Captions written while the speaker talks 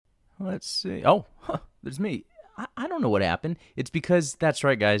Let's see. Oh, there's me. I don't know what happened. It's because that's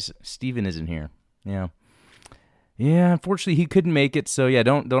right, guys. Steven isn't here. Yeah. Yeah, unfortunately he couldn't make it. So yeah,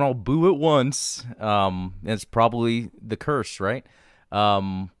 don't all boo at once. It's probably the curse, right?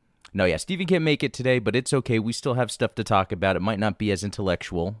 No, yeah, Steven can't make it today, but it's okay. We still have stuff to talk about. It might not be as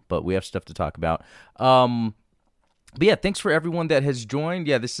intellectual, but we have stuff to talk about. But yeah, thanks for everyone that has joined.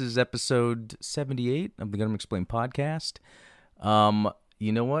 Yeah, this is episode 78 of the Gundam Explained podcast.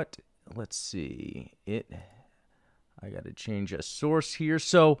 You know what? Let's see. I got to change a source here.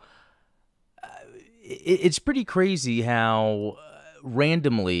 So it's pretty crazy how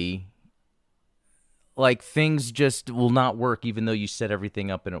randomly, like, things just will not work even though you set everything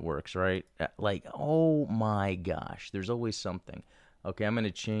up and it works, right? Like, oh my gosh, there's always something. Okay, I'm going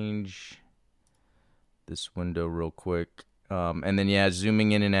to change this window real quick. And then, yeah,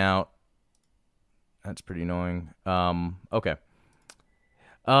 zooming in and out. That's pretty annoying. Okay.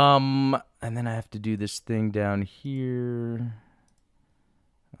 And then I have to do this thing down here.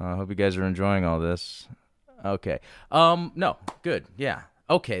 I hope you guys are enjoying all this. Okay. No, good. Yeah.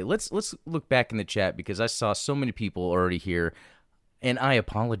 Okay, let's look back in the chat because I saw so many people already here, and I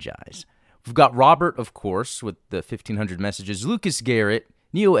apologize. We've got Robert, of course, with the 1,500 messages. Lucas Garrett,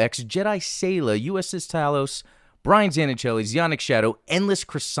 NeoX, Jedi Sayla, USS Talos, Brian Zanichelli, Zionic Shadow, Endless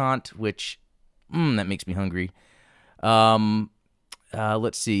Croissant, which, that makes me hungry.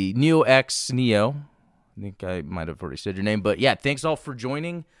 Let's see, NeoX, Neo. I think I might have already said your name, but yeah, thanks all for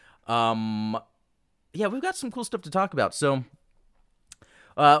joining. Yeah, we've got some cool stuff to talk about. So,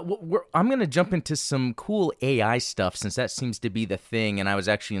 I'm going to jump into some cool AI stuff since that seems to be the thing, and I was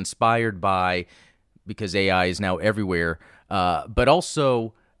actually inspired by, because AI is now everywhere, but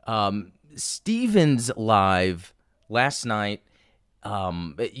also Steven's live last night.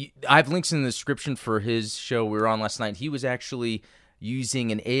 I have links in the description for his show we were on last night. He was actually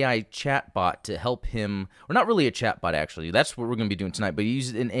using an AI chatbot to help him, or not really a chatbot actually, that's what we're going to be doing tonight, but he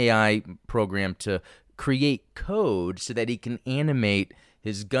used an AI program to create code so that he can animate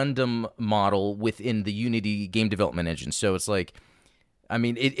his Gundam model within the Unity game development engine. So it's like, I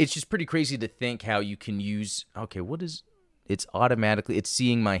mean, it's just pretty crazy to think how you can use, okay, it's automatically, it's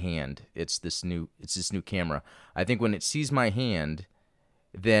seeing my hand. It's this new camera. I think when it sees my hand,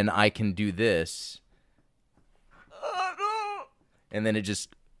 then I can do this. And then it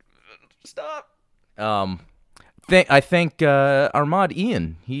just, stop. I thank Armad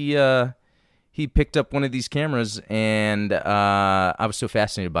Ian. He picked up one of these cameras, and I was so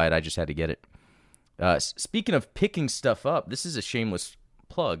fascinated by it, I just had to get it. Speaking of picking stuff up, this is a shameless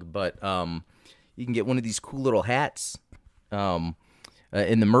plug, but you can get one of these cool little hats in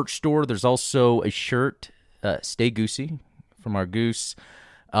the merch store. There's also a shirt, Stay Goosey, from our goose,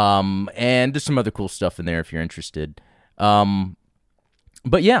 and there's some other cool stuff in there if you're interested.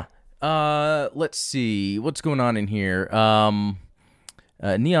 But yeah, let's see what's going on in here.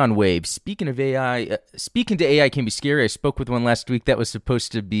 Neon Wave. Speaking of AI, speaking to AI can be scary. I spoke with one last week that was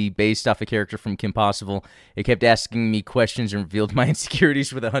supposed to be based off a character from Kim Possible. It kept asking me questions and revealed my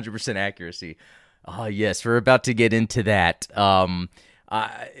insecurities with 100% accuracy. Oh, yes, we're about to get into that.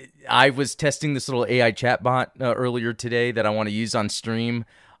 I was testing this little AI chatbot earlier today that I want to use on stream,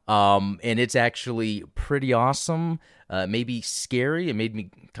 and it's actually pretty awesome. Maybe scary. It made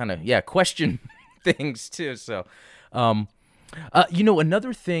me kind of, question things too. So,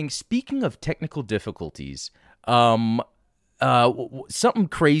 another thing, speaking of technical difficulties, something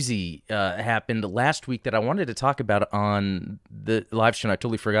crazy happened last week that I wanted to talk about on the live show, and I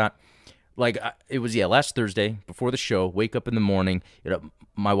totally forgot. It was, last Thursday before the show, wake up in the morning,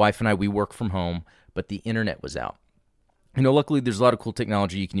 my wife and I, we work from home, but the internet was out. Luckily there's a lot of cool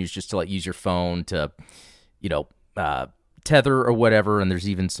technology you can use just to use your phone to, tether or whatever, and there's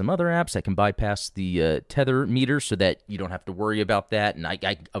even some other apps that can bypass the tether meter so that you don't have to worry about that, and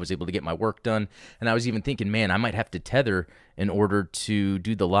I was able to get my work done, and I was even thinking, man, I might have to tether in order to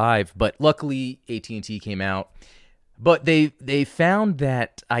do the live, but luckily AT&T came out. But they found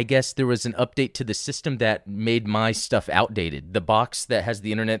that, I guess, there was an update to the system that made my stuff outdated. The box that has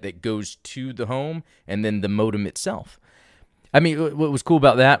the internet that goes to the home and then the modem itself. I mean, what was cool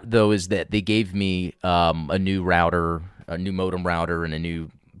about that, though, is that they gave me a new router, a new modem router, and a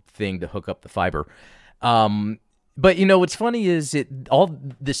new thing to hook up the fiber. But, what's funny is all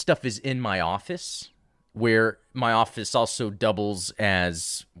this stuff is in my office, where my office also doubles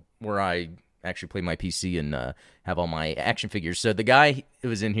as where I actually play my PC and have all my action figures. So the guy who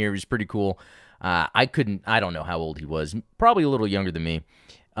was in here was pretty cool. I don't know how old he was, probably a little younger than me.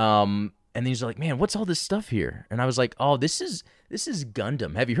 And then he's like, man, what's all this stuff here? And I was like, oh, this is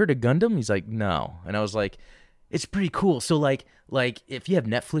Gundam. Have you heard of Gundam? He's like, no. And I was like, It's pretty cool. So like if you have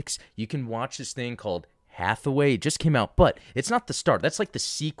Netflix, you can watch this thing called Hathaway. It just came out, but it's not the start. That's like the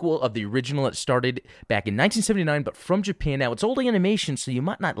sequel of the original. It started back in 1979, but from Japan. Now it's old animation, so you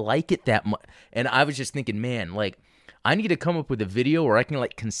might not like it that much. And I was just thinking, man, like I need to come up with a video where I can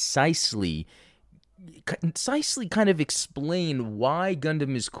like concisely kind of explain why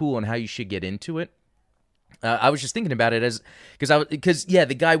Gundam is cool and how you should get into it. I was just thinking about it because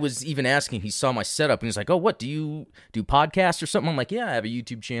the guy was even asking. He saw my setup and he's like, "Oh, what do you do podcasts or something?" I'm like, "Yeah, I have a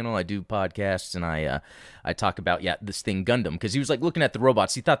YouTube channel. I do podcasts and I talk about this thing Gundam." Because he was like looking at the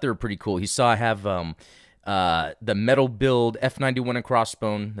robots. He thought they were pretty cool. He saw I have the metal build F91 and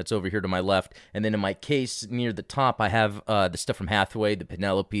Crossbone that's over here to my left, and then in my case near the top I have the stuff from Hathaway, the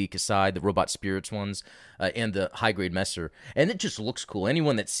Penelope, Kasai, the Robot Spirits ones, and the high grade Messer, and it just looks cool.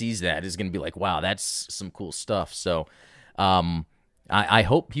 Anyone that sees that is going to be like, wow, that's some cool stuff. So I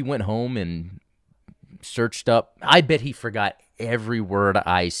hope he went home and searched up. I bet he forgot every word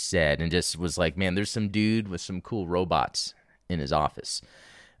I said and just was like, man, there's some dude with some cool robots in his office.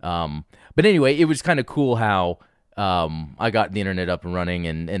 But anyway, it was kind of cool how I got the internet up and running,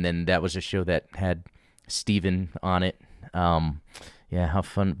 and then that was a show that had Steven on it. Yeah, how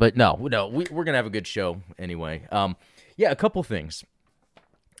fun. But no, we're going to have a good show anyway. A couple things.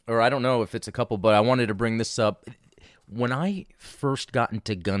 Or I don't know if it's a couple, but I wanted to bring this up. When I first got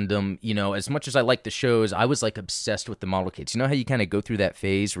into Gundam, as much as I like the shows, I was like obsessed with the model kits. You know how you kind of go through that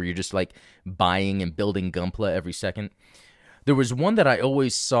phase where you're just like buying and building Gunpla every second? There was one that I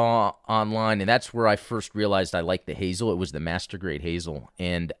always saw online, and that's where I first realized I liked the Hazel. It was the Master Grade Hazel,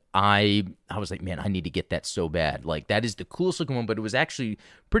 and I was like, man, I need to get that so bad. Like, that is the coolest looking one, but it was actually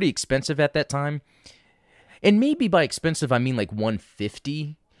pretty expensive at that time. And maybe by expensive, I mean like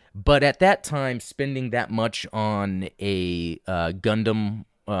 $150. But at that time, spending that much on a Gundam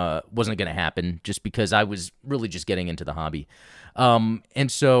wasn't going to happen, just because I was really just getting into the hobby.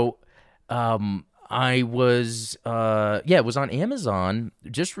 And so I was, it was on Amazon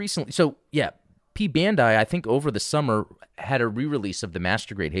just recently. So, P. Bandai, I think over the summer, had a re-release of the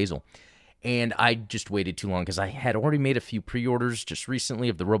Master Grade Hazel. And I just waited too long because I had already made a few pre-orders just recently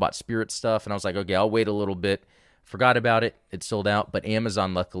of the Robot Spirit stuff. And I was like, okay, I'll wait a little bit. Forgot about it. It sold out, but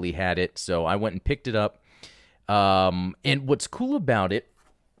Amazon luckily had it. So I went and picked it up. And what's cool about it,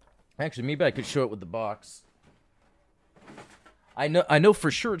 actually, maybe I could show it with the box. I know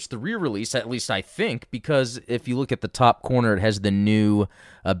for sure it's the re-release, at least I think, because if you look at the top corner, it has the new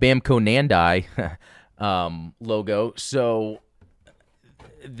Bamco Nandai logo. So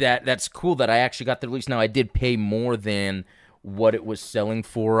that's cool that I actually got the release. Now, I did pay more than what it was selling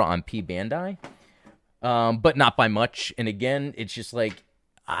for on P. Bandai, but not by much. And again, it's just like,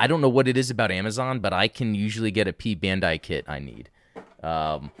 I don't know what it is about Amazon, but I can usually get a P. Bandai kit I need.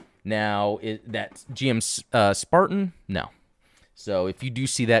 Now, that's GM Spartan? No. So if you do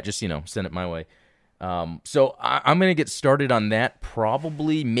see that, just, send it my way. So I'm going to get started on that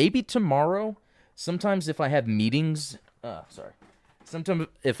probably, maybe tomorrow. Sometimes if I have meetings, sometimes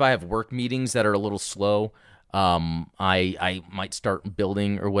if I have work meetings that are a little slow, I might start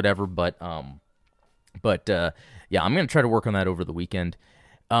building or whatever. But I'm going to try to work on that over the weekend.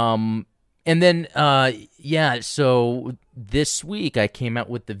 And then, so this week I came out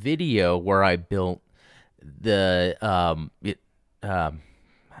with the video where I built the,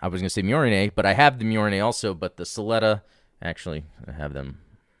 I was going to say Murine, but I have the Murine also, but the Soletta, actually, I have them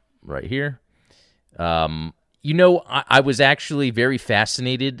right here. I was actually very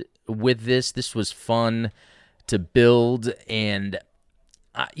fascinated with this. This was fun to build, and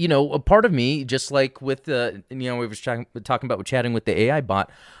a part of me, just like with we were talking about with chatting with the AI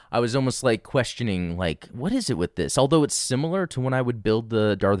bot, I was almost like questioning, like, what is it with this? Although it's similar to when I would build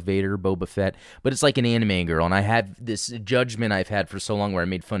the Darth Vader, Boba Fett, but it's like an anime girl, and I had this judgment I've had for so long where I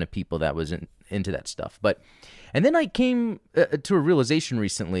made fun of people that was into that stuff. And then I came to a realization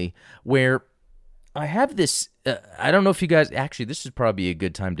recently where I have this. I don't know if you guys actually. This is probably a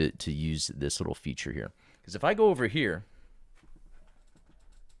good time to use this little feature here, because if I go over here.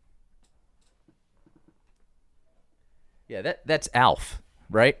 Yeah, that's Alf,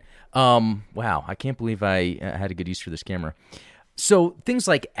 right? Wow, I can't believe I had a good use for this camera. So things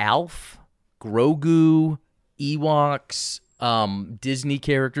like Alf, Grogu, Ewoks, Disney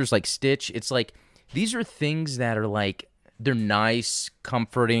characters like Stitch, it's like these are things that are like, they're nice,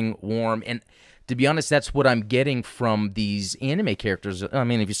 comforting, warm, and to be honest, that's what I'm getting from these anime characters. I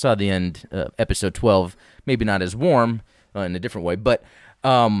mean, if you saw the end, episode 12, maybe not as warm in a different way, but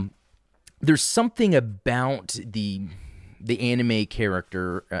there's something about the anime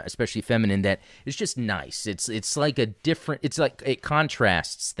character, especially feminine, that is just nice. It's like a different. It's like it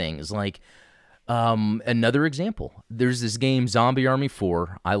contrasts things. Like Another example. There's this game, Zombie Army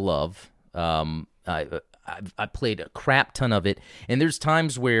 4. I love. I played a crap ton of it, and there's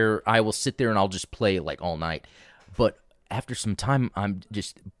times where I will sit there and I'll just play like all night. But after some time, I'm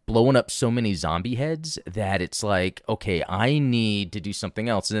just blowing up so many zombie heads that it's like, okay, I need to do something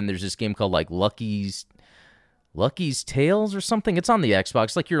else. And then there's this game called like Lucky's Tales or something. It's on the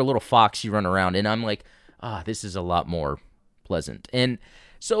Xbox. Like you're a little fox, you run around, and I'm like, this is a lot more pleasant. And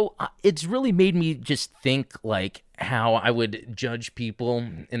so it's really made me just think like how I would judge people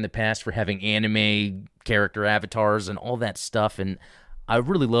in the past for having anime character avatars and all that stuff. And I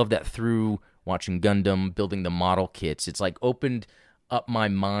really love that through watching Gundam, building the model kits. It's like opened up my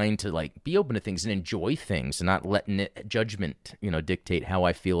mind to like be open to things and enjoy things and not letting judgment, dictate how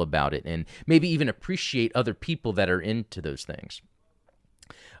I feel about it, and maybe even appreciate other people that are into those things.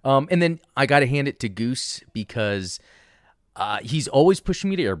 And then I got to hand it to Goose because he's always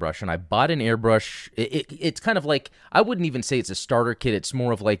pushing me to airbrush, and I bought an airbrush. It's kind of like, I wouldn't even say it's a starter kit. It's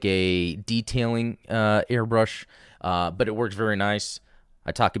more of like a detailing airbrush, but it works very nice.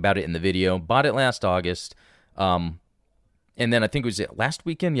 I talk about it in the video. Bought it last August, and then I think it was last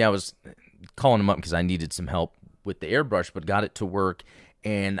weekend. Yeah, I was calling him up because I needed some help with the airbrush, but got it to work,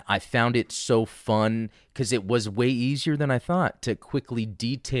 and I found it so fun because it was way easier than I thought to quickly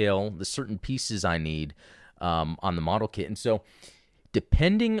detail the certain pieces I need on the model kit. And so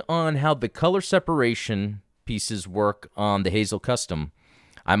depending on how the color separation pieces work on the Hazel Custom,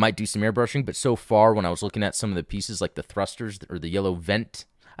 I might do some airbrushing. But so far, when I was looking at some of the pieces like the thrusters or the yellow vent,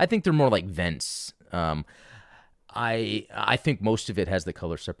 I think they're more like vents. I think most of it has the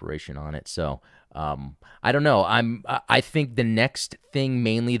color separation on it. So I don't know. I think the next thing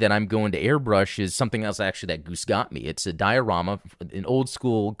mainly that I'm going to airbrush is something else actually that Goose got me. It's a diorama, an old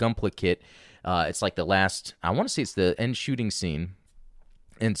school Gunpla kit. It's like the last, I want to say it's the end shooting scene.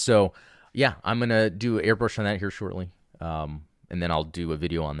 And so, yeah, I'm going to do an airbrush on that here shortly. And then I'll do a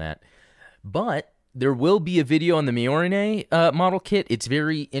video on that. But there will be a video on the Miorine model kit. It's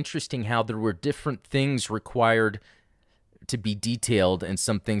very interesting how there were different things required to be detailed and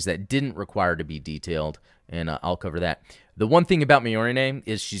some things that didn't require to be detailed. And I'll cover that. The one thing about Miorine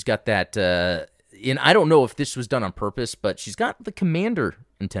is she's got that, and I don't know if this was done on purpose, but she's got the commander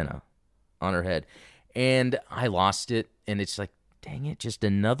antenna on her head, and I lost it, and it's like, dang it, just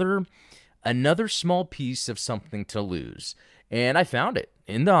another small piece of something to lose. And I found it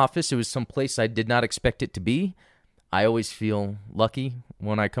in the office. It was someplace I did not expect it to be. I always feel lucky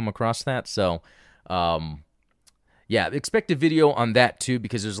when I come across that. So, yeah, expect a video on that too,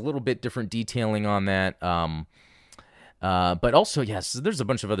 because there's a little bit different detailing on that. But also, yes, there's a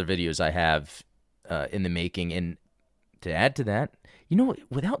bunch of other videos I have in the making. And to add to that,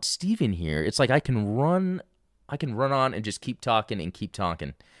 without Steven here, it's like I can run on and just keep talking and keep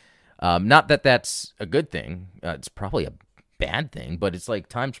talking. Not that that's a good thing. It's probably a bad thing, but it's like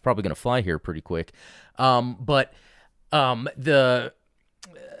time's probably going to fly here pretty quick. So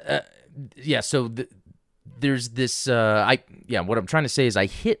there's this, what I'm trying to say is I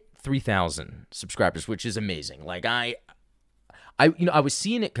hit 3,000 subscribers, which is amazing. Like I was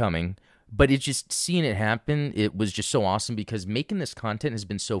seeing it coming, but seeing it happen, it was just so awesome because making this content has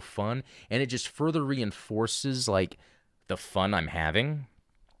been so fun, and it just further reinforces like the fun I'm having.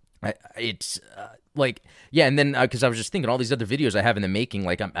 And then because I was just thinking all these other videos I have in the making,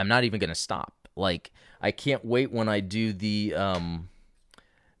 like I'm not even gonna stop. Like I can't wait when I do the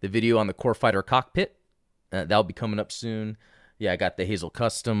video on the Core Fighter cockpit. That'll be coming up soon. Yeah, I got the Hazel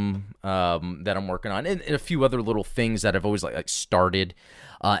Custom that I'm working on, and a few other little things that I've always like started.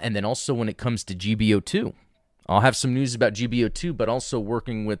 And then also when it comes to GBO2, I'll have some news about GBO2, but also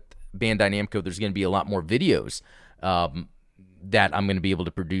working with Bandai Namco, there's going to be a lot more videos that I'm going to be able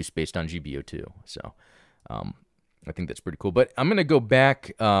to produce based on GBO2. So I think that's pretty cool. But I'm going to go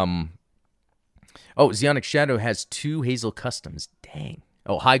back. Zeonic Shadow has 2 Hazel Customs. Dang.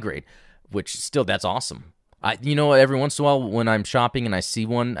 Oh, high grade, which still, that's awesome. Every once in a while when I'm shopping and I see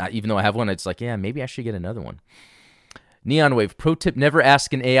one, even though I have one, it's like, yeah, maybe I should get another one. Neon Wave, pro tip, never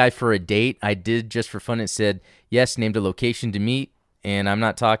ask an AI for a date. I did just for fun. It said, yes, named a location to meet, and I'm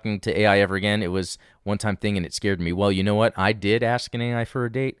not talking to AI ever again. It was one-time thing, and it scared me. Well, you know what? I did ask an AI for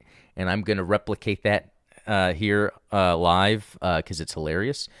a date, and I'm going to replicate that here live because it's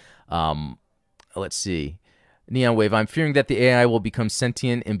hilarious. Let's see. Neon Wave, I'm fearing that the AI will become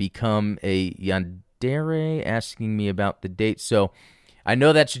sentient and become a yandere, asking me about the date. So I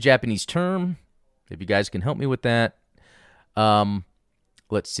know that's a Japanese term. If you guys can help me with that.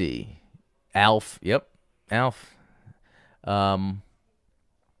 Let's see. Alf. Yep. Alf.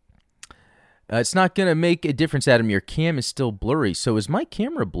 It's not going to make a difference, Adam. Your cam is still blurry. So is my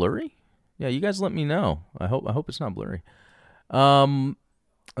camera blurry? Yeah, you guys let me know. I hope it's not blurry.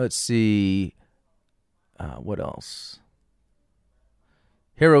 Let's see. What else?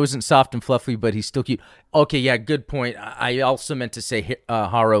 Hero isn't soft and fluffy, but he's still cute. Okay, yeah, good point. I also meant to say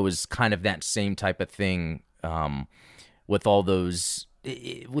Haro is kind of that same type of thing, with all those,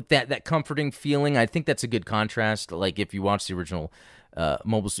 with that comforting feeling. I think that's a good contrast. Like if you watch the original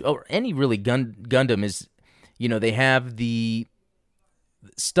Mobile Suit, or any really Gundam, is, they have the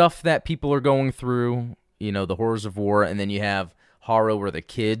stuff that people are going through, the horrors of war, and then you have Haro or the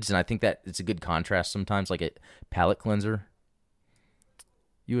kids, and I think that it's a good contrast sometimes, like a palate cleanser.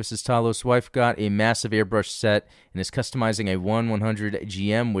 USS Talos' wife got a massive airbrush set and is customizing a 1/100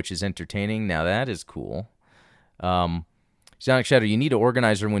 GM, which is entertaining. Now that is cool. Sonic Shadow, you need an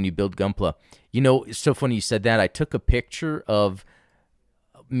organizer when you build Gunpla. It's so funny you said that. I took a picture of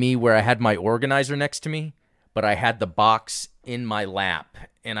me where I had my organizer next to me, but I had the box in my lap,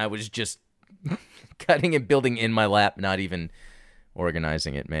 and I was just cutting and building in my lap, not even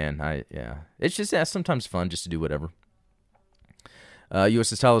organizing it, man. It's just sometimes fun just to do whatever.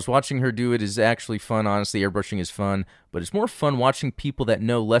 USS Talos, watching her do it is actually fun. Honestly, airbrushing is fun, but it's more fun watching people that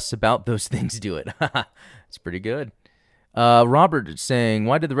know less about those things do it. It's pretty good. Robert saying,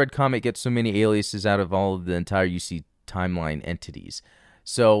 why did the Red Comet get so many aliases out of all of the entire UC timeline entities?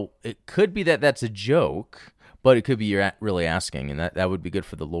 So it could be that that's a joke, but it could be you're really asking, and that would be good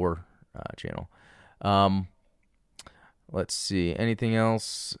for the lore channel. Let's see. Anything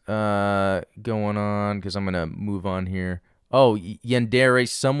else going on? Because I'm going to move on here. Oh, Yandere,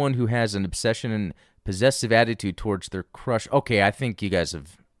 someone who has an obsession and possessive attitude towards their crush. Okay, I think you guys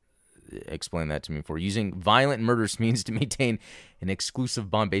have explained that to me before. Using violent and murderous means to maintain an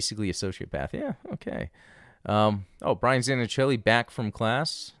exclusive bond, basically a sociopath. Yeah, okay. Brian Zanichelli back from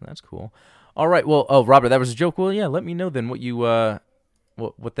class. That's cool. All right, well, Robert, that was a joke. Well, yeah, let me know then what you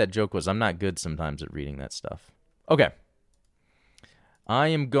what that joke was. I'm not good sometimes at reading that stuff. Okay. I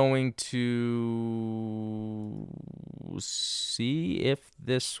am going to see if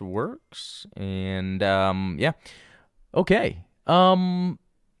this works. And, yeah. Okay.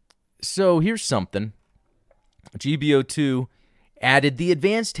 So here's something. GBO2 added the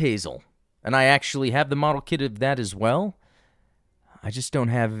Advanced Hazel. And I actually have the model kit of that as well. I just don't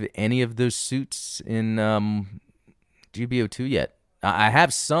have any of those suits in GBO2 yet. I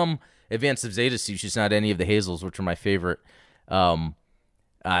have some Advanced of Zeta suits, just not any of the Hazels, which are my favorite.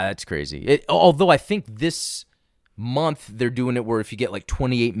 That's crazy. Although I think this month they're doing it where if you get like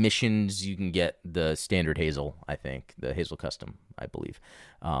 28 missions, you can get the standard Hazel, I think. The Hazel Custom, I believe.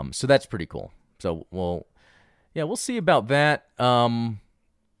 So that's pretty cool. So, we'll see about that.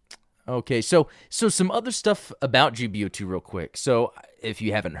 Okay, so some other stuff about GBO2 real quick. So if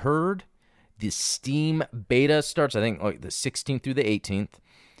you haven't heard, the Steam beta starts, I think, the 16th through the 18th.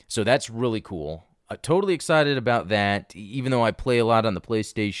 So that's really cool. Totally excited about that, even though I play a lot on the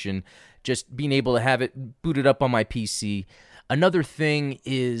PlayStation, just being able to have it booted up on my PC. Another thing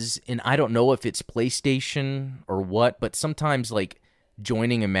is, and I don't know if it's PlayStation or what, but sometimes, like,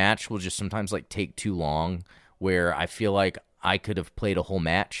 joining a match will just sometimes, like, take too long, where I feel like I could have played a whole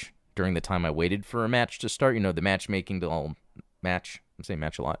match during the time I waited for a match to start. The matchmaking, the whole match. I'm saying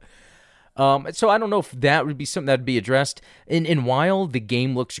match a lot. So I don't know if that would be something that would be addressed. And while the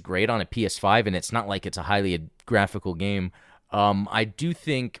game looks great on a PS5, and it's not like it's a highly graphical game, I do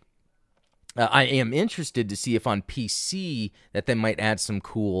think I am interested to see if on PC that they might add some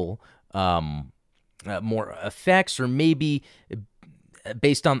cool more effects, or maybe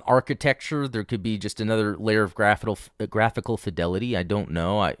based on architecture, there could be just another layer of graphical fidelity. I don't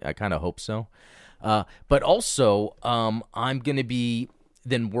know. I kind of hope so. But also, I'm going to be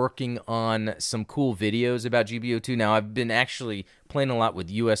then working on some cool videos about GBO2. Now, I've been actually playing a lot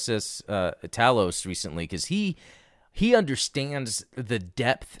with USS Talos recently, because he understands the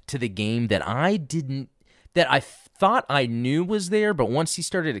depth to the game that I thought I knew was there, but once he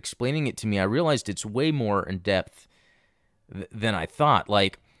started explaining it to me, I realized it's way more in depth than I thought.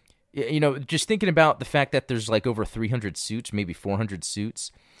 Like, just thinking about the fact that there's like over 300 suits, maybe 400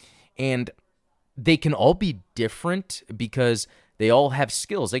 suits, and they can all be different because they all have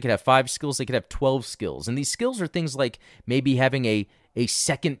skills. They could have 5 skills. They could have 12 skills. And these skills are things like maybe having a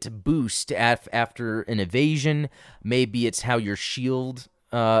second boost after an evasion. Maybe it's how your shield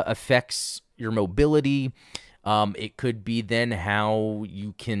affects your mobility. It could be then how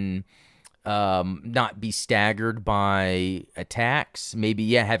you can not be staggered by attacks.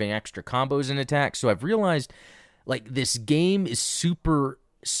 Maybe, having extra combos in attacks. So I've realized, like, this game is super,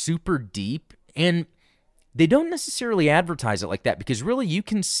 super deep, and they don't necessarily advertise it like that, because really you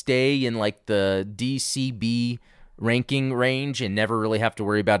can stay in like the DCB ranking range and never really have to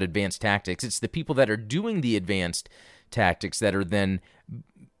worry about advanced tactics. It's the people that are doing the advanced tactics that are then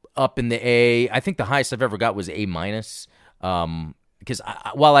up in the A. I think the highest I've ever got was A minus. Because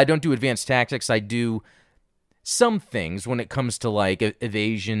while I don't do advanced tactics, I do some things when it comes to like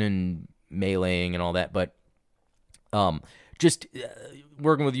evasion and meleeing and all that. But just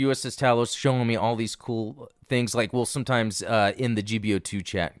working with USS Talos, showing me all these cool things. Like we'll sometimes in the GBO2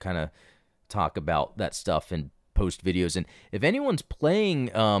 chat kind of talk about that stuff and post videos. And if anyone's playing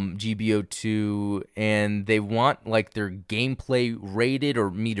GBO2 and they want like their gameplay rated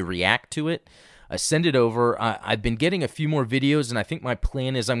or me to react to it, send it over. I've been getting a few more videos, and I think my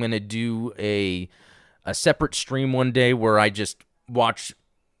plan is I'm going to do a separate stream one day where I just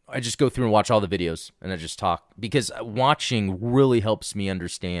go through and watch all the videos, and I just talk, because watching really helps me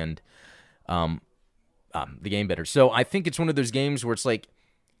understand the game better. So I think it's one of those games where it's like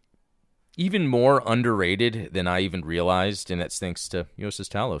even more underrated than I even realized, and that's thanks to USS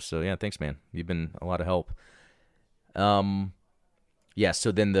Talos. So yeah, thanks, man. You've been a lot of help. Yeah,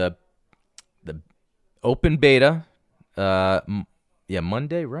 so then the open beta,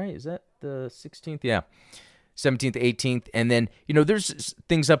 Monday, right? Is that the 16th? Yeah, 17th, 18th, and then there's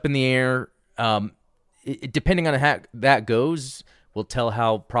things up in the air. Depending on how that goes, will tell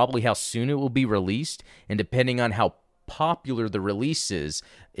how soon it will be released, and depending on how popular the release is,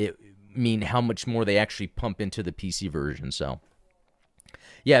 it mean how much more they actually pump into the PC version. So,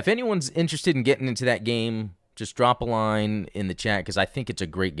 yeah, if anyone's interested in getting into that game, just drop a line in the chat, because I think it's a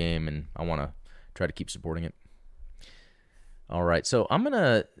great game, and I want to try to keep supporting it. All right, so I'm going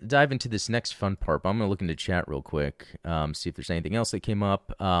to dive into this next fun part, but I'm going to look into chat real quick, see if there's anything else that came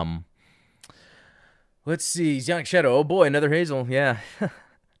up. Let's see. Zionic Shadow. Oh, boy, another Hazel. Yeah.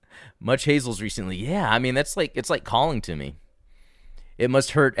 Much Hazels recently. Yeah, I mean, it's like calling to me. It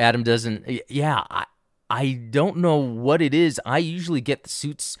must hurt Adam doesn't. Yeah, I don't know what it is. I usually get the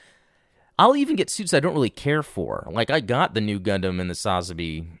suits. I'll even get suits I don't really care for. Like, I got the new Gundam and the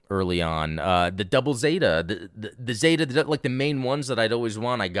Sazabi early on. The Double Zeta, the Zeta, like the main ones that I'd always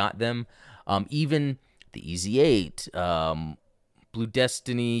want, I got them. Even the EZ-8, Blue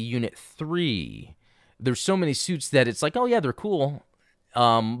Destiny Unit 3. There's so many suits that it's like, oh yeah, they're cool, but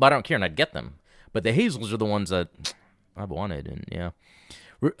I don't care, and I'd get them. But the Hazels are the ones that I've wanted, and yeah.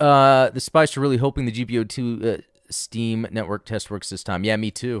 The Spice are really hoping the GBO2 Steam network test works this time. Yeah, me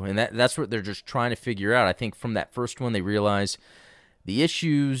too. And that's what they're just trying to figure out. I think from that first one, they realized the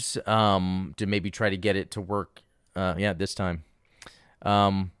issues to maybe try to get it to work. This time.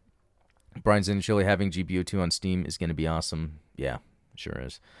 Brian's in Chile having GBO2 on Steam is going to be awesome. Yeah, sure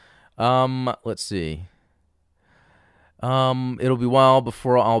is. Let's see. It'll be a while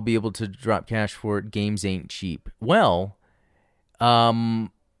before I'll be able to drop cash for it. Games ain't cheap. Well,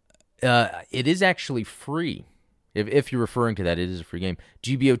 it is actually free. If you're referring to that, it is a free game.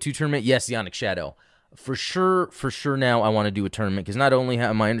 GBO2 tournament, yes, Zionic Shadow. For sure now I want to do a tournament, because not only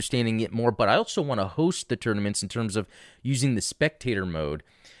am I understanding it more, but I also want to host the tournaments in terms of using the spectator mode,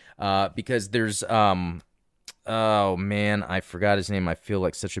 because there's, oh man, I forgot his name. I feel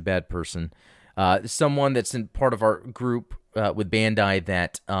like such a bad person. Someone that's in part of our group with Bandai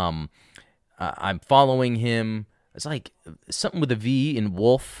that I'm following him. It's like something with a V in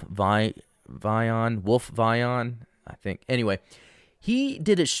Wolf Vion, I think. Anyway, he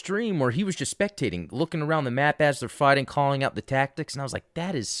did a stream where he was just spectating, looking around the map as they're fighting, calling out the tactics, and I was like,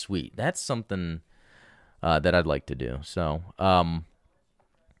 that is sweet. That's something that I'd like to do. So,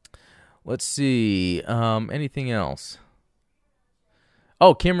 let's see. Anything else?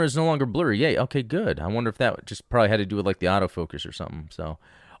 Oh, camera is no longer blurry. Yay. Okay, good. I wonder if that just probably had to do with like the autofocus or something. So,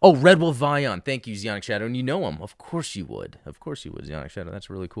 oh, Red Wolf Vion. Thank you, Zionic Shadow. And you know him. Of course you would. Of course you would, Zionic Shadow. That's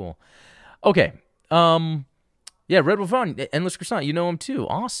really cool. Okay. Yeah, Red Wolf Vion, Endless Croissant. You know him too.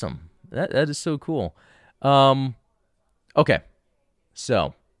 Awesome. That is so cool. Okay.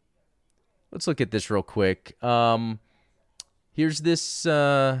 So, let's look at this real quick. Here's this.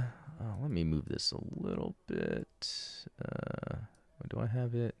 Let me move this a little bit. Do I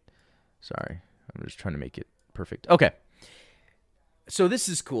have it? Sorry. I'm just trying to make it perfect. Okay. So this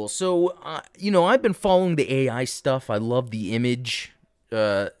is cool. So, I've been following the AI stuff. I love the image.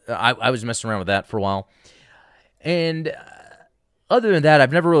 I was messing around with that for a while. And other than that,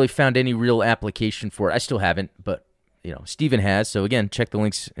 I've never really found any real application for it. I still haven't, but, Steven has. So, again, check the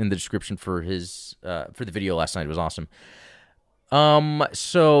links in the description for his for the video last night. It was awesome.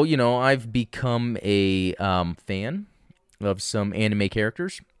 So, I've become a fan of some anime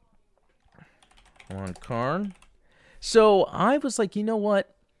characters. On Karn. So I was like, you know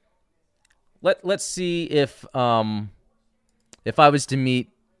what? Let's see if I was to meet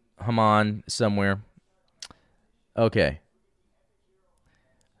Haman somewhere, Okay.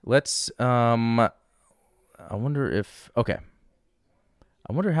 Let's I wonder if okay.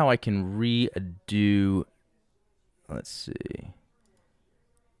 I wonder how I can redo. Let's see.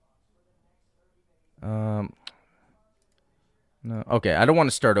 Um no. Okay, I don't want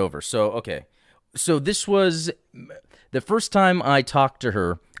to start over. So, okay. So this was the first time I talked to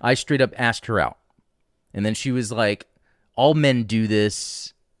her, I straight up asked her out. And then she was like, "All men do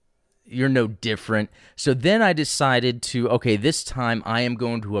this. You're no different." So then I decided to, okay, this time I am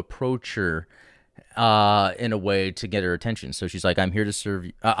going to approach her in a way to get her attention. So she's like, "I'm here to serve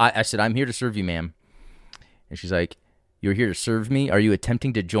you." I said, "I'm here to serve you, ma'am." And she's like, "You're here to serve me? Are you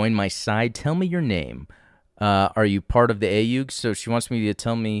attempting to join my side? Tell me your name. Are you part of the AUG?" So she wants me to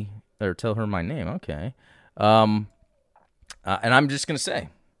tell her my name. Okay. And I'm just going to say,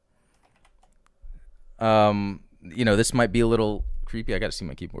 this might be a little creepy. I got to see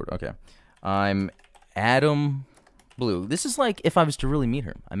my keyboard. Okay. I'm Adam Blue. This is like if I was to really meet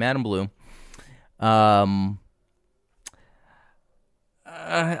her. I'm Adam Blue. Okay,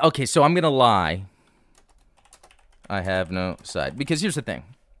 so I'm going to lie. I have no side. Because here's the thing.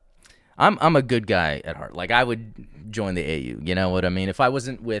 I'm a good guy at heart. Like, I would join the AU. You know what I mean? If I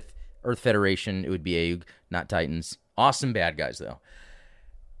wasn't with Earth Federation, it would be AU, not Titans. Awesome bad guys, though.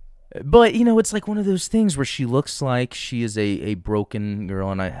 But, it's like one of those things where she looks like she is a broken girl,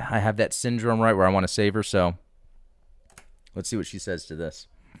 and I have that syndrome, right, where I want to save her. So let's see what she says to this.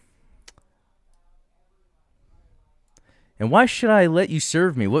 "And why should I let you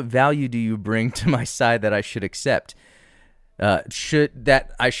serve me? What value do you bring to my side that I should accept? I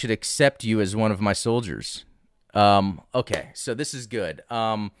should accept you as one of my soldiers?" Okay, so this is good.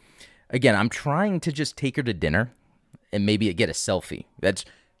 Again, I'm trying to just take her to dinner and maybe get a selfie.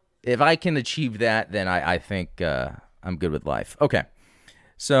 If I can achieve that, then I think I'm good with life. Okay,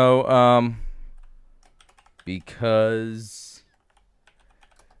 so because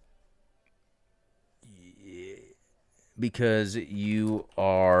you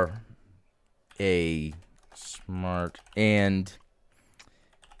are a smart and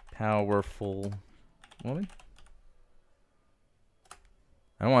powerful woman.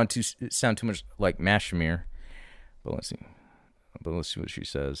 I don't want it to sound too much like Mashmir, but let's see what she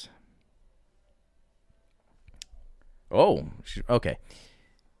says. Oh, okay.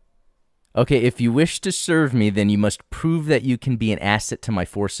 "Okay, if you wish to serve me, then you must prove that you can be an asset to my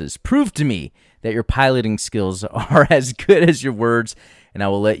forces. Prove to me that your piloting skills are as good as your words, and I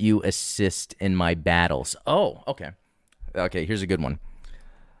will let you assist in my battles." Oh, okay. Okay, here's a good one.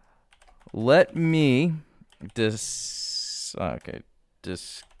 "Let me discuss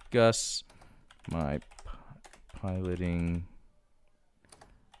my piloting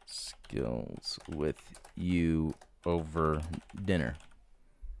skills with you over dinner."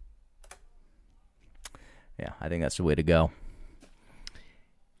 Yeah, I think that's the way to go.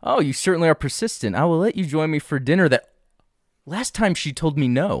 "Oh, you certainly are persistent. I will let you join me for dinner." That last time she told me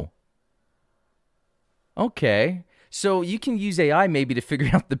no. Okay. So you can use AI maybe to figure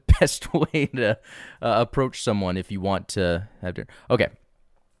out the best way to approach someone if you want to have dinner. Okay.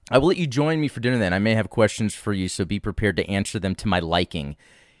 "I will let you join me for dinner then. I may have questions for you, so be prepared to answer them to my liking.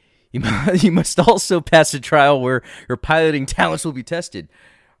 You must also pass a trial where your piloting talents will be tested.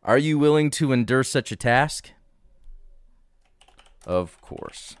 Are you willing to endure such a task?" Of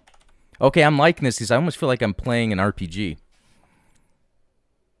course. Okay, I'm liking this because I almost feel like I'm playing an RPG.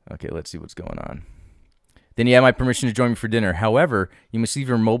 Okay, let's see what's going on. "Then you have my permission to join me for dinner. However, you must leave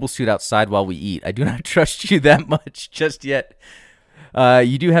your mobile suit outside while we eat. I do not trust you that much just yet.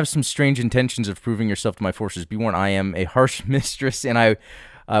 You do have some strange intentions of proving yourself to my forces. Be warned, I am a harsh mistress, and I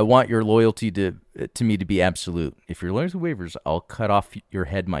want your loyalty to me to be absolute. If your loyalty wavers, I'll cut off your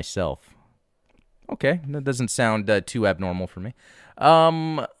head myself." Okay, that doesn't sound too abnormal for me.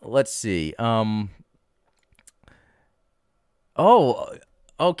 Let's see.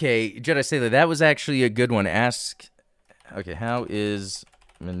 Okay, Jedi Sailor, that was actually a good one. Ask, okay, how is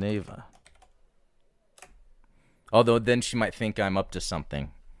Minerva? Although then she might think I'm up to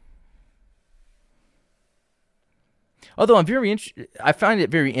something. Although I find it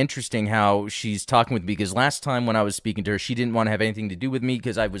very interesting how she's talking with me, because last time when I was speaking to her, she didn't want to have anything to do with me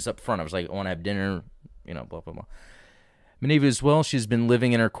because I was up front. I was like, "I want to have dinner," blah, blah, blah. Minerva as well, she's been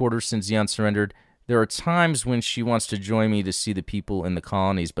living in her quarters since Zeon surrendered. There are times when she wants to join me to see the people in the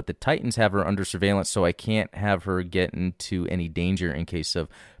colonies, but the Titans have her under surveillance, so I can't have her get into any danger in case of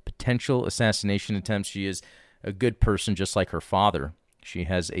potential assassination attempts. She is a good person, just like her father. She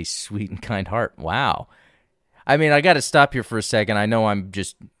has a sweet and kind heart. Wow. I mean, I got to stop here for a second. I know I'm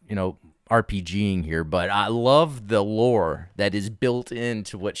just, RPGing here, but I love the lore that is built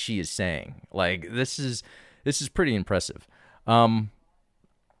into what she is saying. Like, this is This is pretty impressive.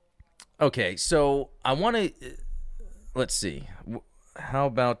 Okay, so I want to. Let's see. How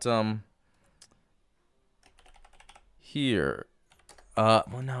about here? Well,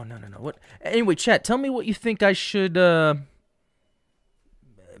 no. What? Anyway, chat. Tell me what you think I should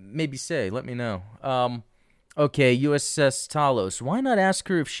maybe say. Let me know. Okay, USS Talos. Why not ask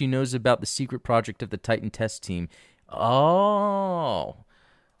her if she knows about the secret project of the Titan test team? Oh,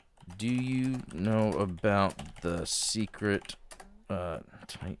 do you know about the secret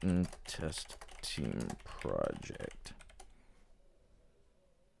Titan test team project?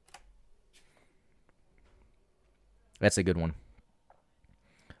 That's a good one.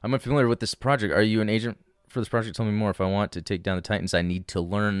 I'm unfamiliar with this project. Are you an agent for this project? Tell me more. If I want to take down the Titans, I need to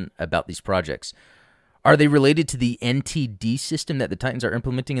learn about these projects. Are they related to the NTD system that the Titans are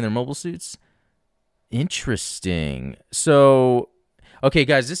implementing in their mobile suits? Interesting. So, okay,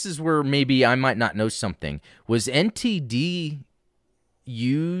 guys, this is where maybe I might not know something. Was NTD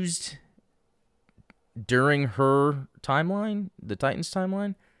used during her timeline, the Titans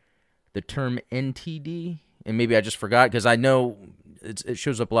timeline? The term NTD? And maybe I just forgot because I know it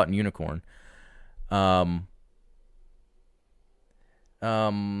shows up a lot in Unicorn. Well,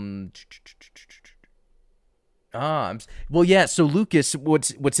 yeah. So Lucas,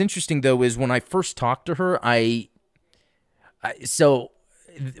 what's interesting though is when I first talked to her, so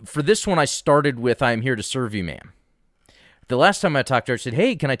for this one I started with "I am here to serve you, ma'am." The last time I talked to her, I said,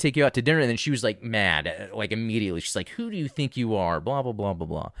 "Hey, can I take you out to dinner?" And then she was like mad, like immediately. She's like, "Who do you think you are?" Blah blah blah blah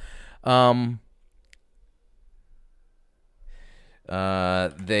blah.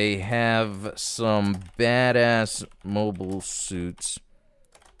 They have some badass mobile suits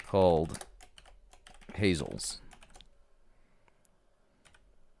called Hazels.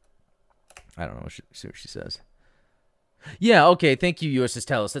 I don't know. See what she says. Yeah, okay. Thank you, USS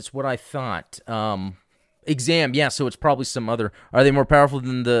Talos. That's what I thought. Exam, yeah, so it's probably some other. Are they more powerful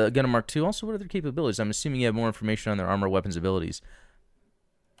than the Gundam Mark II? Also, what are their capabilities? I'm assuming you have more information on their armor, weapons, abilities.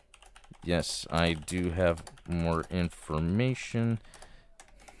 Yes, I do have more information.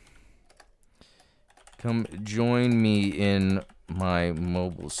 Come join me in my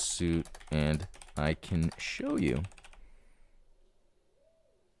mobile suit, and I can show you.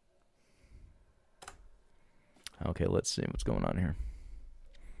 Okay, let's see what's going on here.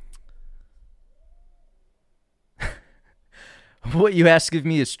 What you ask of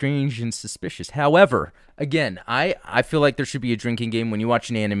me is strange and suspicious. However, again, I feel like there should be a drinking game when you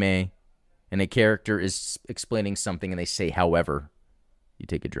watch an anime and a character is explaining something and they say, however, you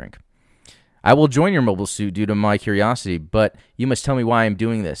take a drink. I will join your mobile suit due to my curiosity, but you must tell me why I'm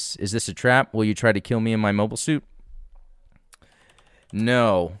doing this. Is this a trap? Will you try to kill me in my mobile suit?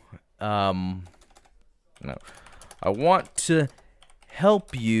 No. No. I want to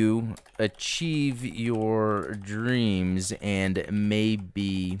help you achieve your dreams and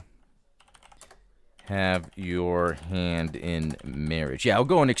maybe have your hand in marriage. Yeah, I'll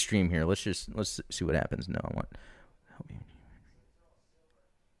go on extreme here. Let's see what happens. No, I want help you.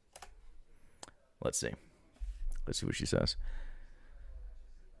 Let's see what she says.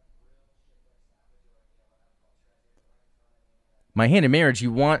 My hand in marriage,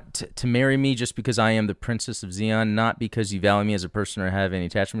 you want to marry me just because I am the princess of Zeon, not because you value me as a person or have any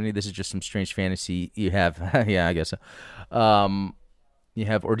attachment to me. This is just some strange fantasy you have. Yeah, I guess so. You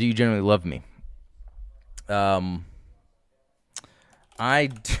have, or do you genuinely love me? Okay,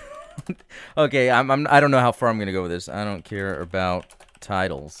 I don't know how far I'm gonna go with this. I don't care about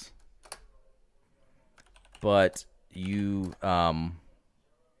titles, but you are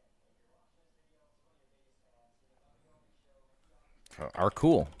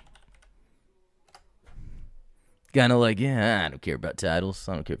cool. Kind of like, yeah, I don't care about titles.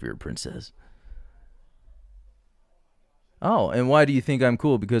 I don't care if you're a princess. Oh, and why do you think I'm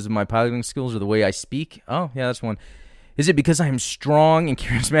cool? Because of my piloting skills or the way I speak? Oh, yeah, that's one. Is it because I am strong and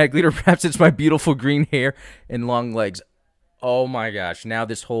charismatic leader? Perhaps it's my beautiful green hair and long legs. Oh my gosh, now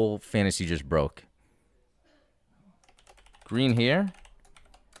this whole fantasy just broke. Green hair?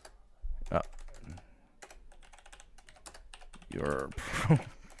 Oh. Your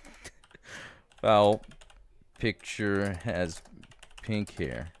profile picture has pink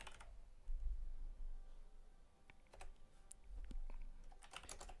hair.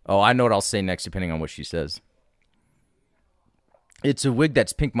 Oh, I know what I'll say next depending on what she says. It's a wig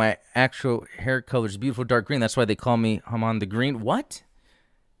that's pink. My actual hair color is beautiful dark green. That's why they call me Haman the Green. What?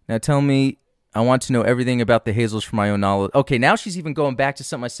 Now tell me, I want to know everything about the Hazels for my own knowledge. Okay, now she's even going back to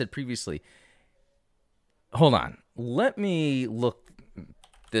something I said previously. Hold on. Let me look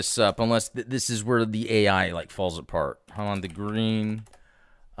this up, unless this is where the AI like falls apart. Haman the Green.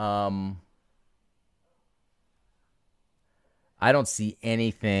 I don't see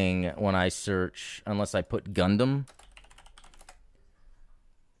anything when I search unless I put Gundam.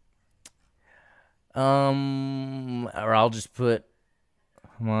 Or I'll just put,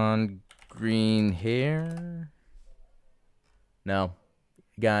 come on, green hair. No,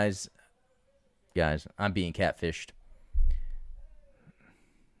 guys, I'm being catfished.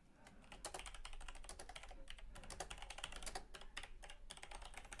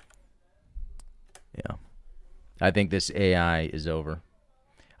 Yeah, I think this AI is over.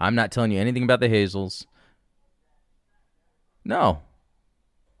 I'm not telling you anything about the Hazels. No,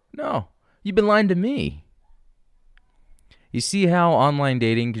 you've been lying to me. You see how online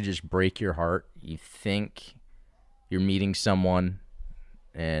dating can just break your heart? You think you're meeting someone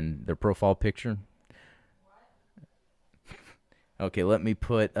and their profile picture. Okay, let me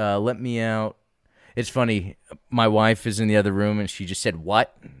out. It's funny. My wife is in the other room and she just said,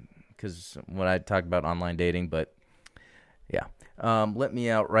 what? Because when I talk about online dating, but yeah. Let me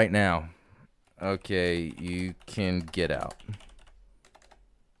out right now. Okay, you can get out.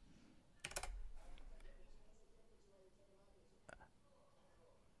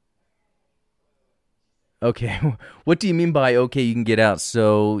 Okay, what do you mean by okay, you can get out?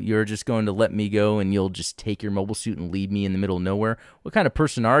 So you're just going to let me go and you'll just take your mobile suit and leave me in the middle of nowhere? What kind of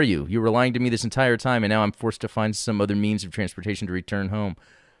person are you? You were lying to me this entire time and now I'm forced to find some other means of transportation to return home.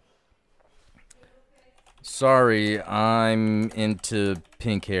 Sorry, I'm into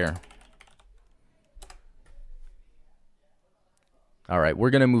pink hair. All right, we're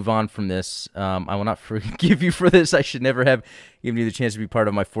going to move on from this. I will not forgive you for this. I should never have given you the chance to be part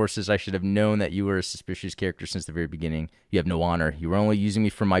of my forces. I should have known that you were a suspicious character since the very beginning. You have no honor. You were only using me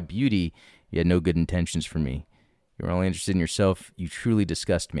for my beauty. You had no good intentions for me. You were only interested in yourself. You truly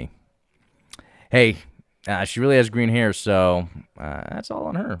disgust me. Hey, she really has green hair, so that's all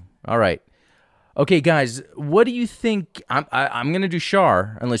on her. All right. Okay, guys, what do you think? I'm going to do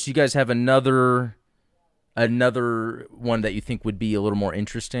Char, unless you guys have another one that you think would be a little more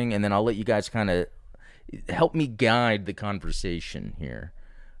interesting, and then I'll let you guys kind of help me guide the conversation here.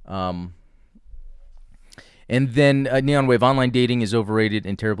 And then Neon Wave, online dating is overrated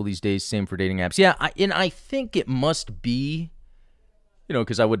and terrible these days. Same for dating apps. Yeah, I think it must be,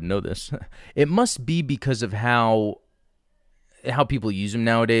 because I wouldn't know this. It must be because of how people use them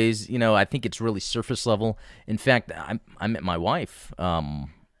nowadays. I think it's really surface level. In fact, I met my wife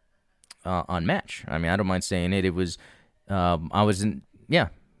on Match. I mean, I don't mind saying it. It was,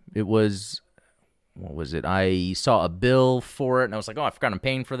 it was, what was it? I saw a bill for it, and I was like, oh, I forgot I'm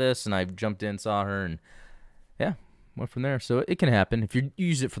paying for this, and I jumped in, saw her, and yeah, went from there. So it can happen if you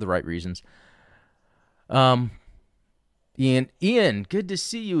use it for the right reasons. Ian, good to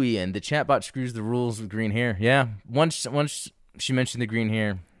see you, Ian. The chatbot screws the rules with green hair. Yeah, once she mentioned the green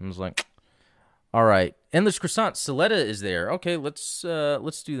hair, I was like, all right. Endless Croissant, Soletta is there. Okay, let's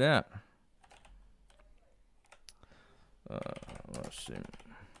do that. Let's see.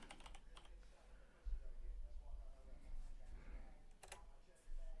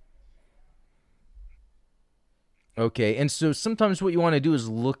 Okay, and so sometimes what you want to do is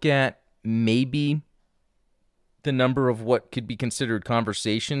look at maybe the number of what could be considered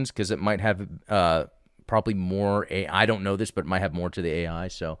conversations, because it might have probably more I don't know this, but it might have more to the AI.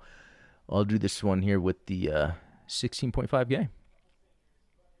 So I'll do this one here with the 16.5 gay.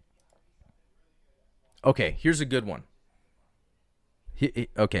 Okay, here's a good one.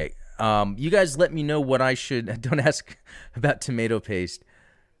 Okay, you guys let me know what I should. Don't ask about tomato paste.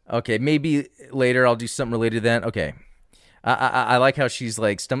 Okay, maybe later I'll do something related to that. Okay, I like how she's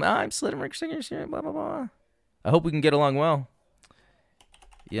like, I'm slitting Rick Singer's here, blah blah blah. I hope we can get along well.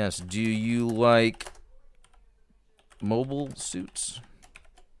 Yes. Do you like mobile suits?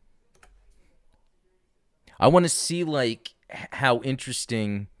 I want to see like how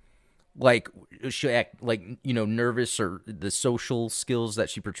interesting. Like she act like nervous, or the social skills that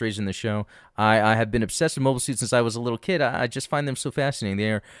she portrays in the show. I have been obsessed with mobile suits since I was a little kid. I just find them so fascinating.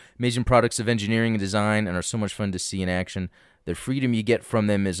 They are amazing products of engineering and design and are so much fun to see in action. The freedom you get from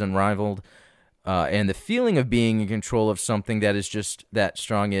them is unrivaled, and the feeling of being in control of something that is just that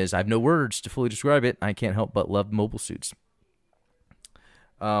strong is, I have no words to fully describe it. I can't help but love mobile suits.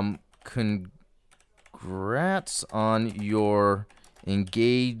 Congrats on your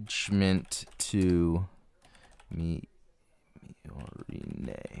engagement to me,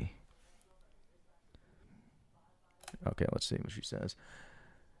 Renee. Okay, let's see what she says.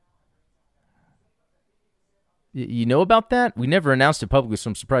 You know about that? We never announced it publicly,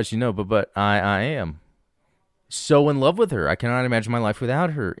 so I'm surprised you know, but I am so in love with her. I cannot imagine my life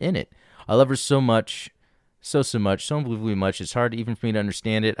without her in it. I love her so much, so much, so unbelievably much. It's hard even for me to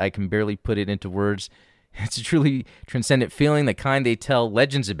understand it. I can barely put it into words. It's a truly transcendent feeling, the kind they tell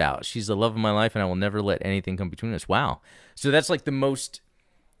legends about. She's the love of my life, and I will never let anything come between us. Wow. So that's like the most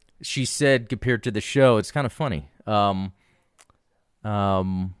she said compared to the show. It's kind of funny.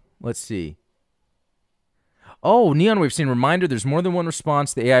 Let's see. Oh, Neon Wave saying, reminder, there's more than one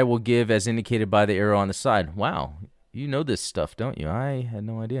response the AI will give as indicated by the arrow on the side. Wow. You know this stuff, don't you? I had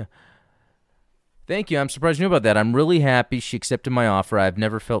no idea. Thank you. I'm surprised you knew about that. I'm really happy she accepted my offer. I've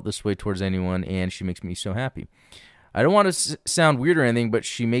never felt this way towards anyone, and she makes me so happy. I don't want to sound weird or anything, but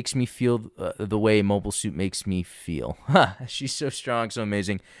she makes me feel the way Mobile Suit makes me feel. She's so strong, so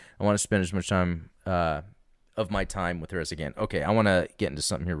amazing. I want to spend as much time of my time with her as I can. Okay, I want to get into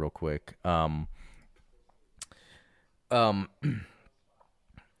something here real quick.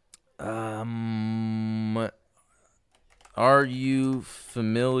 Are you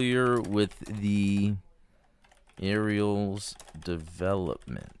familiar with the Ariel's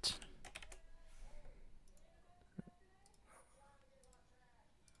development?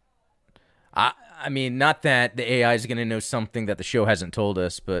 I mean, not that the AI is going to know something that the show hasn't told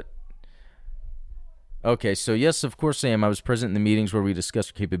us, but... Okay, so yes, of course I am. I was present in the meetings where we discussed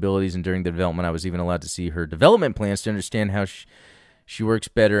her capabilities, and during the development, I was even allowed to see her development plans to understand how she works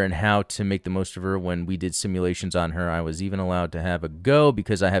better and how to make the most of her. When we did simulations on her, I was even allowed to have a go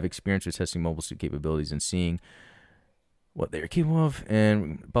because I have experience with testing Mobile Suit capabilities and seeing what they're capable of,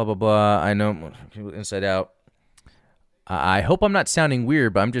 and blah, blah, blah. I know inside out. I hope I'm not sounding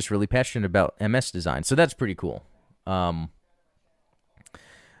weird, but I'm just really passionate about MS design, so that's pretty cool.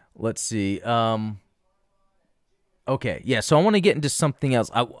 Let's see. Okay, yeah, so I want to get into something else.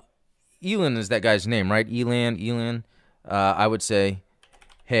 Elon is that guy's name, right? Elon. I would say,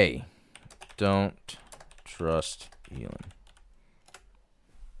 hey, don't trust Elon.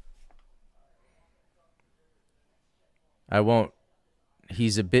 I won't.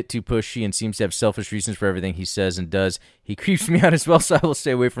 He's a bit too pushy and seems to have selfish reasons for everything he says and does. He creeps me out as well, so I will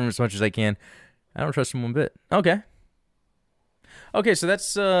stay away from him as much as I can. I don't trust him one bit. Okay, so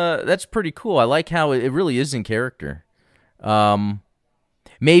that's pretty cool. I like how it really is in character.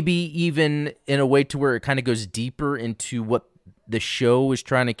 Maybe even in a way to where it kind of goes deeper into what the show is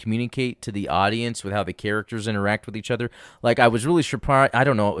trying to communicate to the audience with how the characters interact with each other. Like, I was really surprised. I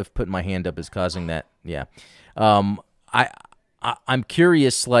don't know if putting my hand up is causing that. Yeah. I'm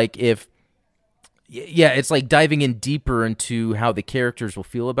curious, like, if, yeah, it's like diving in deeper into how the characters will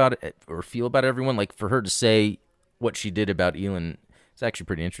feel about it or feel about everyone. Like, for her to say what she did about Elon, it's actually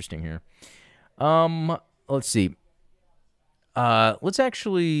pretty interesting here. Let's see. Let's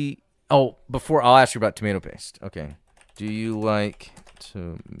actually, before I'll ask you about tomato paste. Okay. Do you like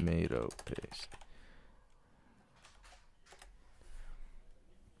tomato paste?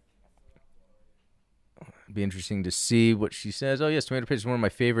 It'd be interesting to see what she says. Oh, yes, tomato paste is one of my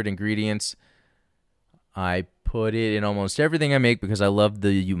favorite ingredients. I put it in almost everything I make because I love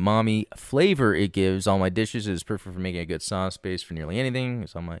the umami flavor it gives all my dishes. It is perfect for making a good sauce base for nearly anything.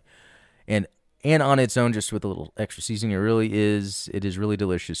 It's on my and on its own, just with a little extra seasoning, it is really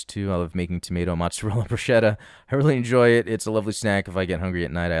delicious too. I love making tomato mozzarella bruschetta. I really enjoy it. It's a lovely snack if I get hungry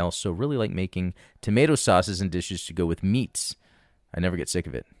at night. I also really like making tomato sauces and dishes to go with meats. I never get sick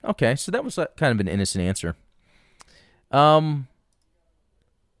of it. Okay, so that was kind of an innocent answer.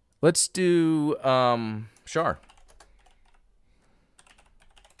 Let's do Shar.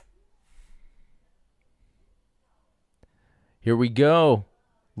 Here we go.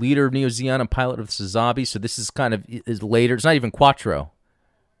 Leader of Neo Zeon and pilot of Sazabi. So this is kind of is later. It's not even Quattro.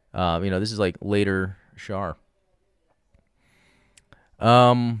 This is like later Shar.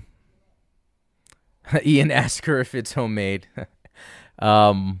 Ian asked her if it's homemade.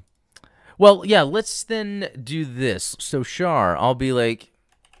 Well, yeah, let's then do this. So, Shar, I'll be like,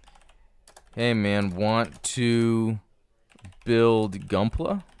 hey, man, want to build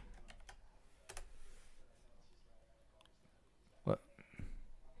Gunpla? What?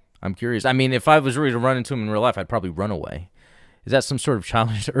 I'm curious. I mean, if I was ready to run into him in real life, I'd probably run away. Is that some sort of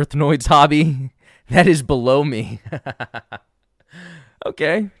childish Earthnoids hobby? That is below me.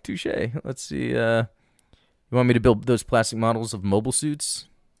 Okay, touche. Let's see. You want me to build those plastic models of mobile suits?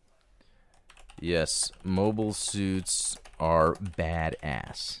 Yes, mobile suits are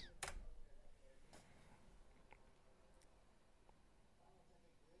badass.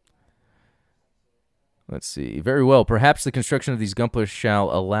 Let's see. Very well. Perhaps the construction of these Gunpla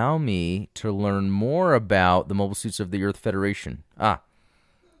shall allow me to learn more about the mobile suits of the Earth Federation. Are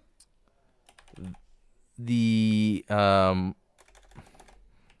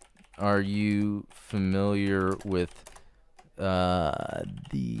you familiar with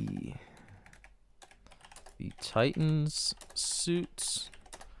the Titans suits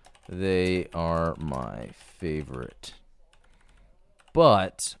They are my favorite.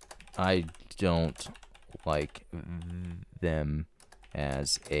 But I don't like them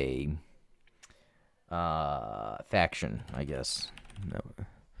as a faction, I guess. No.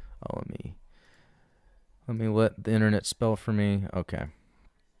 Oh, let me let the internet spell for me. Okay.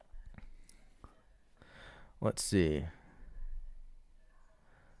 Let's see.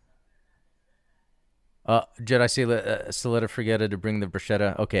 Jedi Saletta Fregetta to bring the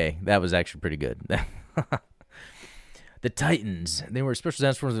bruschetta. Okay, that was actually pretty good. The Titans. They were special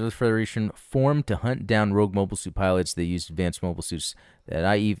task forces of the Federation formed to hunt down rogue mobile suit pilots. They used advanced mobile suits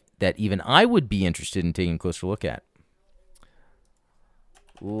that even I would be interested in taking a closer look at.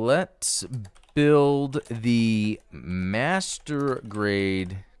 Let's build the master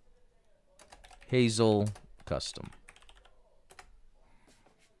grade Hazel custom.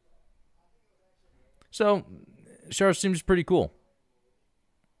 So, Char seems pretty cool.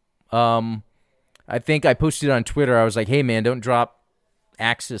 I think I posted on Twitter, I was like, hey man, don't drop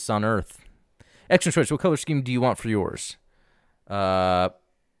Axis on Earth. Excellent choice. What color scheme do you want for yours? What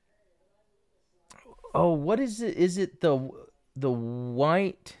is it? Is it the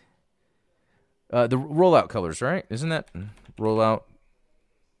white? The rollout colors, right? Isn't that rollout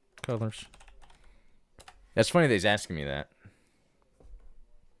colors? That's funny that he's asking me that.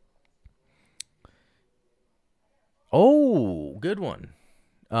 Oh, good one.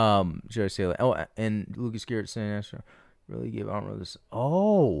 Should I say that? Oh, and Lucas Garrett saying, really give Armor this.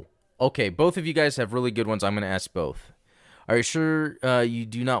 Oh, okay. Both of you guys have really good ones. I'm going to ask both. Are you sure you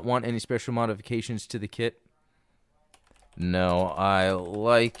do not want any special modifications to the kit? No, I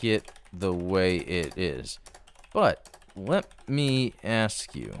like it the way it is. But let me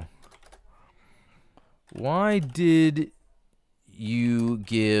ask you, why did you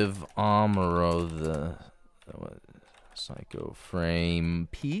give Amuro the Psycho Frame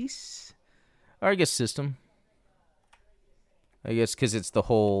piece? Or I guess system. I guess because it's the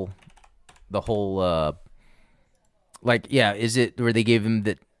whole like, yeah, is it where they gave him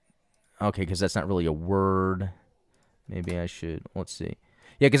that? Okay, because that's not really a word. Maybe I should, let's see.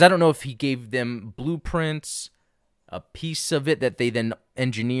 Yeah, because I don't know if he gave them blueprints, a piece of it that they then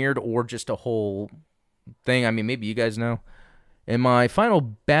engineered, or just a whole thing. I mean, maybe you guys know. In my final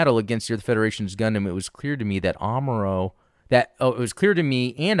battle against the Federation's Gundam, it was clear to me that it was clear to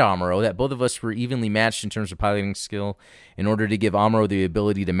me and Amuro that both of us were evenly matched in terms of piloting skill. In order to give Amuro the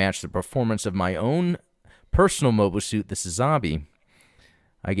ability to match the performance of my own personal mobile suit, the Sazabi,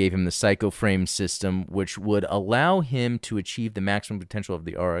 I gave him the Psycho Frame system, which would allow him to achieve the maximum potential of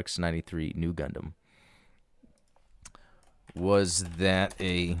the RX-93 New Gundam. Was that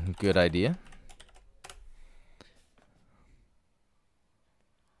a good idea?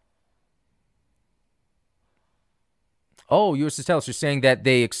 Oh, U.S. Tell us, you're saying that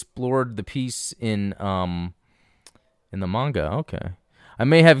they explored the piece in the manga. Okay. I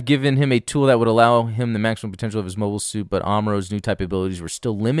may have given him a tool that would allow him the maximum potential of his mobile suit, but Amuro's new type abilities were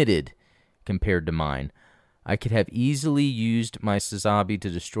still limited compared to mine. I could have easily used my Sazabi to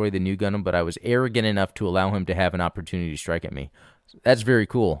destroy the New Gundam, but I was arrogant enough to allow him to have an opportunity to strike at me. That's very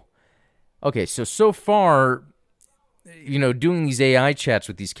cool. Okay, so far, doing these AI chats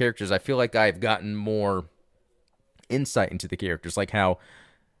with these characters, I feel like I've gotten more insight into the characters, like how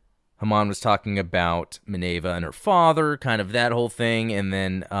Haman was talking about Mineva and her father, kind of that whole thing, and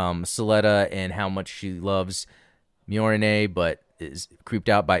then Saletta and how much she loves Miorine, but is creeped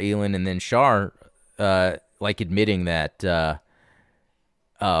out by Elin, and then Char, admitting that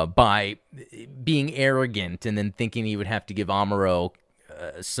by being arrogant and then thinking he would have to give Amuro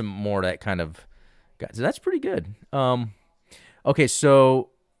some more of that kind of... So that's pretty good. Okay, so...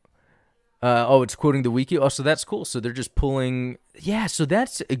 it's quoting the wiki. Oh, so that's cool. So they're just pulling... Yeah, so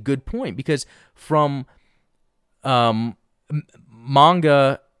that's a good point, because from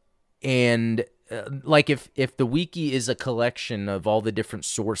manga and... if the wiki is a collection of all the different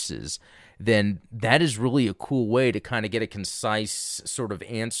sources, then that is really a cool way to kind of get a concise sort of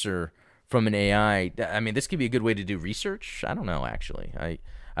answer from an AI. I mean, this could be a good way to do research. I don't know, actually.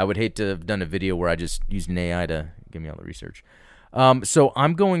 I would hate to have done a video where I just used an AI to give me all the research. So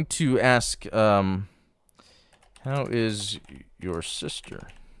I'm going to ask, how is your sister?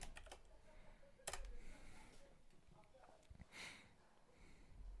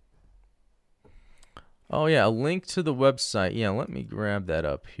 Oh, yeah, a link to the website. Yeah, let me grab that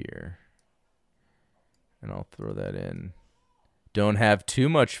up here. And I'll throw that in. Don't have too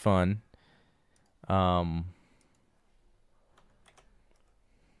much fun. Honestly,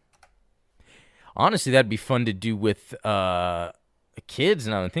 that'd be fun to do with kids.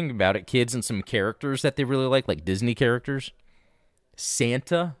 Now I'm thinking about it, kids and some characters that they really like Disney characters.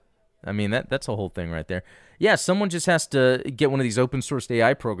 Santa, I mean, that's a whole thing right there. Yeah, someone just has to get one of these open source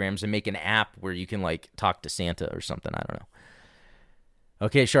AI programs and make an app where you can like talk to Santa or something. I don't know.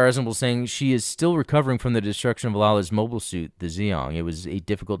 Okay, Shar Aznable saying she is still recovering from the destruction of Lala's mobile suit, the Zeong. It was a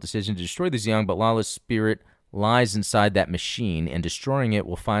difficult decision to destroy the Zeong, but Lala's spirit lies inside that machine, and destroying it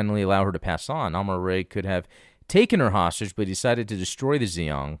will finally allow her to pass on. Amuro-Ray could have taken her hostage, but he decided to destroy the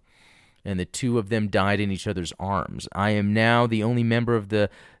Zeong, and the two of them died in each other's arms. I am now the only member of the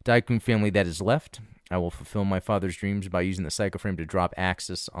Daikun family that is left. I will fulfill my father's dreams by using the Psycho Frame to drop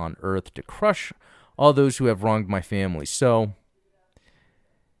Axis on Earth to crush all those who have wronged my family. So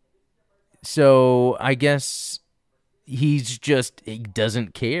I guess he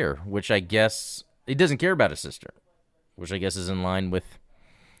doesn't care, which I guess he doesn't care about his sister, which I guess is in line with,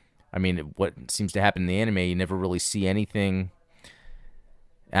 I mean, what seems to happen in the anime. You never really see anything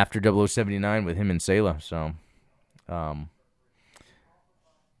after 0079 with him and Sayla. So,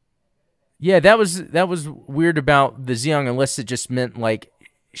 yeah, that was weird about the Zeong, unless it just meant like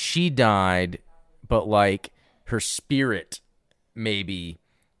she died, but like her spirit maybe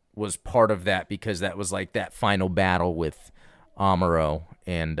was part of that, because that was like that final battle with Amuro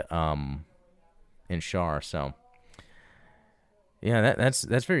and Char. So yeah,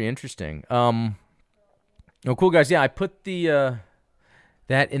 that's very interesting. Oh, cool, guys. Yeah, I put the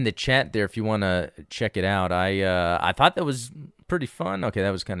that in the chat there if you want to check it out. I thought that was pretty fun. Okay,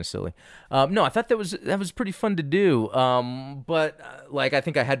 that was kind of silly. No, I thought that was pretty fun to do. But like, I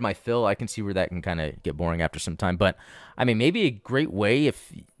think I had my fill. I can see where that can kind of get boring after some time. But I mean, maybe a great way,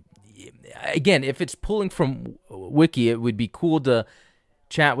 if it's pulling from Wiki, it would be cool to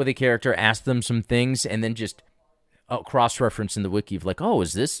chat with a character, ask them some things, and then just cross-reference in the Wiki of like, oh,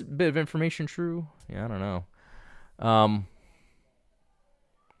 is this bit of information true? Yeah, I don't know.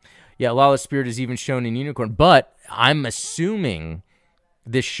 Yeah, Lala's spirit is even shown in Unicorn, but I'm assuming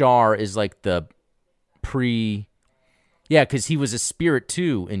this Char is like the yeah, because he was a spirit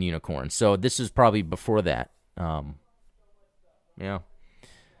too in Unicorn, so this is probably before that. Yeah.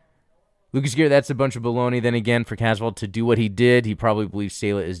 Lucas Gear, that's a bunch of baloney. Then again, for Caswell to do what he did, he probably believes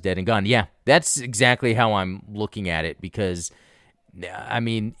Sayla is dead and gone. Yeah, that's exactly how I'm looking at it, because, I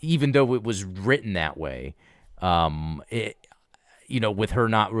mean, even though it was written that way, with her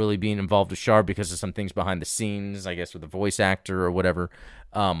not really being involved with Char because of some things behind the scenes, I guess with the voice actor or whatever,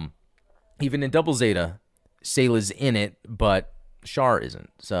 even in Double Zeta, Sayla's in it, but Char isn't.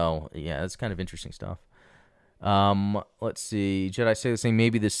 So, yeah, that's kind of interesting stuff. Let's see. Jedi say the same.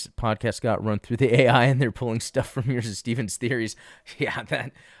 Maybe this podcast got run through the AI and they're pulling stuff from yours and Steven's theories. Yeah,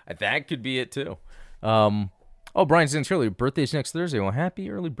 that could be it too. Brian saying Shirley, birthday's next Thursday. Well,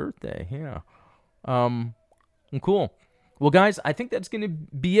 happy early birthday. Yeah. Cool. Well, guys, I think that's going to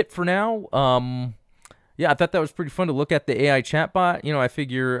be it for now. Yeah, I thought that was pretty fun to look at the AI chatbot. I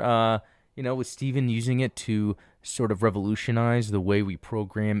figure, with Steven using it to sort of revolutionize the way we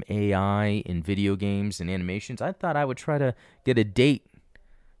program AI in video games and animations, I thought I would try to get a date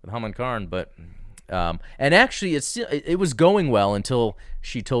with Haman Karn, but and actually it was going well until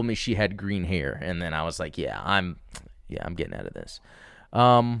she told me she had green hair, and then I was like, I'm getting out of this.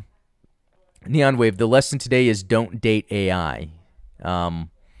 Neon Wave, the lesson today is don't date AI. I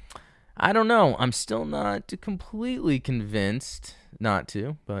don't know. I'm still not completely convinced not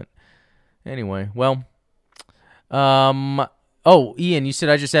to, but anyway, well. Ian, you said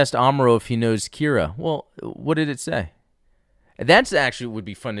I just asked Amuro if he knows Kira. Well, what did it say? That's actually would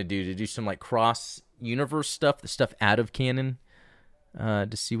be fun to do some like cross-universe stuff, the stuff out of canon, to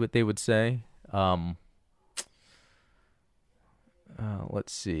see what they would say.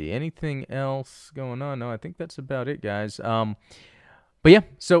 Let's see. Anything else going on? No, I think that's about it, guys. But yeah,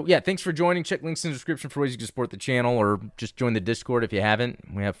 so yeah, thanks for joining. Check links in the description for ways you can support the channel, or just join the Discord if you haven't.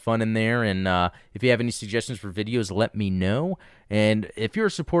 We have fun in there, and if you have any suggestions for videos, let me know. And if you're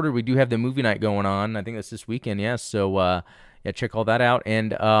a supporter, we do have the movie night going on. I think that's this weekend, yeah. So yeah, check all that out.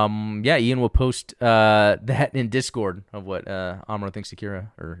 And yeah, Ian will post that in Discord of what Amuro thinks of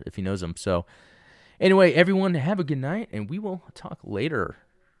Kira, or if he knows him. So anyway, everyone, have a good night, and we will talk later.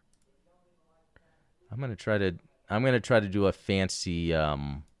 I'm gonna try to do a fancy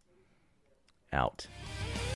out.